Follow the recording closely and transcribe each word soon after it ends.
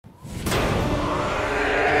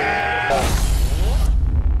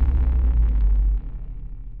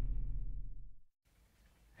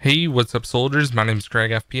Hey, what's up soldiers? My name is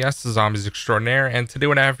GregFPS, the Zombies Extraordinaire, and today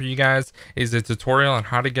what I have for you guys is a tutorial on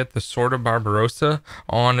how to get the Sword of Barbarossa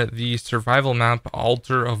on the survival map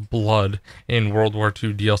Altar of Blood in World War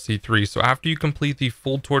II DLC 3. So after you complete the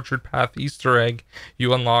full Tortured Path Easter egg,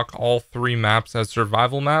 you unlock all 3 maps as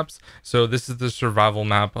survival maps. So this is the survival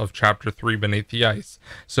map of Chapter 3 Beneath the Ice.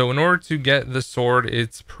 So in order to get the sword,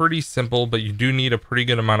 it's pretty simple, but you do need a pretty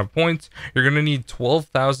good amount of points. You're going to need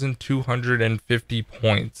 12,250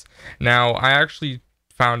 points. Now, I actually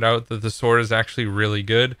found out that the sword is actually really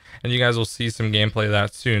good, and you guys will see some gameplay of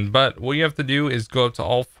that soon. But what you have to do is go up to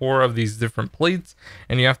all 4 of these different plates,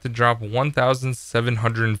 and you have to drop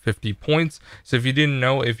 1,750 points. So if you didn't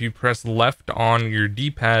know, if you press left on your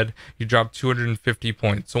D-pad, you drop 250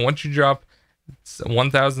 points. So once you drop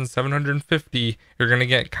 1,750, you're gonna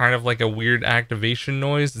get kind of like a weird activation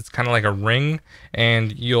noise. It's kind of like a ring,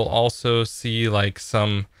 and you'll also see like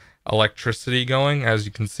some electricity going, as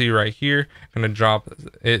you can see right here. I'm gonna drop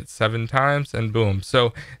it 7 times and boom.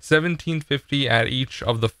 So 1750 at each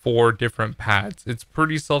of the 4 different pads. It's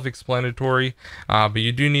pretty self-explanatory, but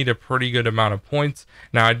you do need a pretty good amount of points.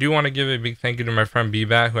 Now I do want to give a big thank you to my friend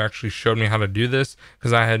BBat, who actually showed me how to do this,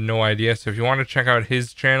 because I had no idea. So if you want to check out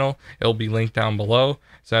his channel, it'll be linked down below.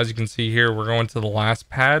 So as you can see here, we're going to the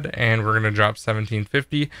last pad and we're going to drop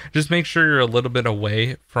 1750. Just make sure you're a little bit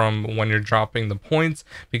away from when you're dropping the points,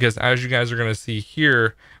 because as you guys are going to see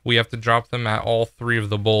here, we have to drop them at all 3 of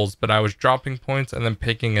the bowls, but I was dropping points and then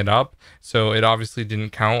picking it up, so it obviously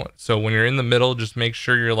didn't count. So when you're in the middle, just make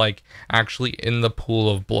sure you're like actually in the pool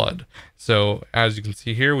of blood. So as you can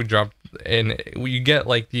see here, we dropped, and you get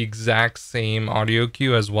like the exact same audio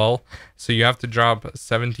cue as well. So you have to drop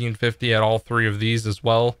 1750 at all 3 of these as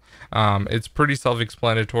well. It's pretty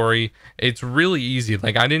self-explanatory. It's really easy.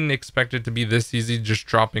 Like, I didn't expect it to be this easy, just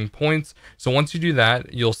dropping points. So once you do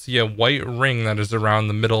that, you'll see a white ring that is around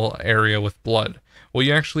the middle area with blood. What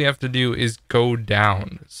you actually have to do is go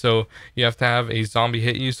down. So you have to have a zombie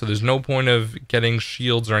hit you. So there's no point of getting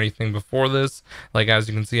shields or anything before this. Like, as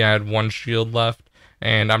you can see, I had 1 shield left.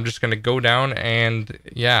 And I'm just going to go down, and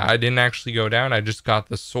yeah, I didn't actually go down. I just got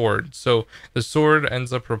the sword. So the sword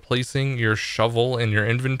ends up replacing your shovel in your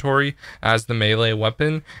inventory as the melee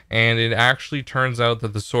weapon. And it actually turns out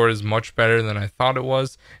that the sword is much better than I thought it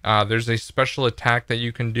was. There's a special attack that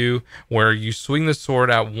you can do where you swing the sword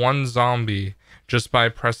at 1 zombie just by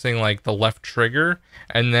pressing like the left trigger.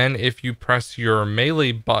 And then if you press your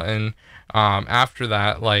melee button, after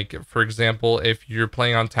that, like for example, if you're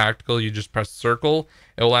playing on tactical, you just press circle,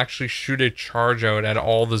 it will actually shoot a charge out at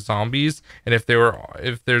all the zombies. And if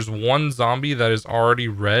there's 1 zombie that is already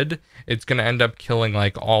red, it's going to end up killing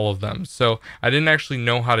like all of them. So I didn't actually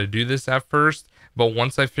know how to do this at first, but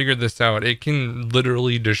once I figured this out, it can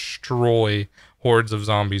literally destroy hordes of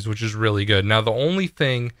zombies, which is really good. Now, the only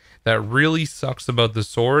thing that really sucks about the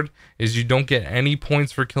sword is you don't get any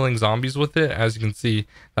points for killing zombies with it. As you can see,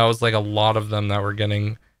 that was like a lot of them that were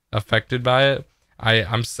getting affected by it.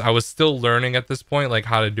 I was still learning at this point, like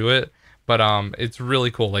how to do it, but it's really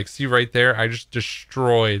cool. Like, see right there, I just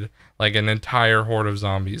destroyed like an entire horde of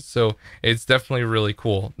zombies. So it's definitely really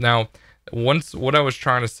cool. Now, what I was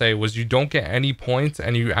trying to say was you don't get any points,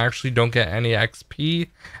 and you actually don't get any XP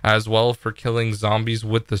as well for killing zombies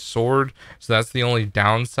with the sword. So that's the only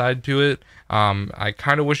downside to it. I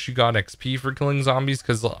kind of wish you got XP for killing zombies,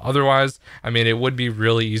 because otherwise, I mean, it would be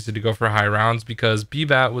really easy to go for high rounds, because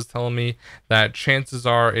BBat was telling me that chances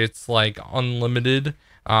are it's like unlimited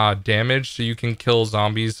damage, so you can kill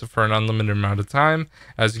zombies for an unlimited amount of time.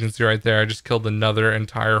 As you can see right there, I just killed another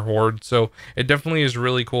entire horde. So it definitely is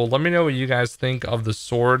really cool. Let me know what you guys think of the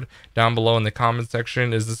sword down below in the comment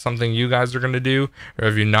section. Is this something you guys are going to do, or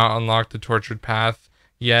have you not unlocked the Tortured Path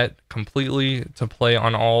yet completely to play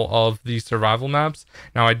on all of the survival maps?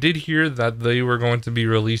 Now, I did hear that they were going to be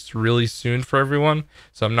released really soon for everyone,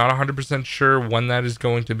 so I'm not 100% sure when that is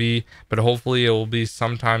going to be, but hopefully it will be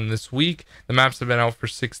sometime this week. The maps have been out for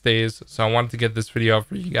 6 days, so I wanted to get this video out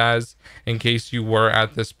for you guys in case you were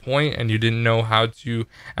at this point and you didn't know how to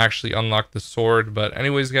actually unlock the sword. But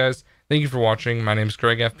anyways, guys, thank you for watching. My name is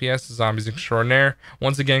GregFPS, the Zombies Extraordinaire.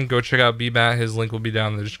 Once again, go check out BBat. His link will be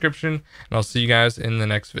down in the description, and I'll see you guys in the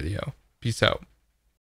next video. Peace out.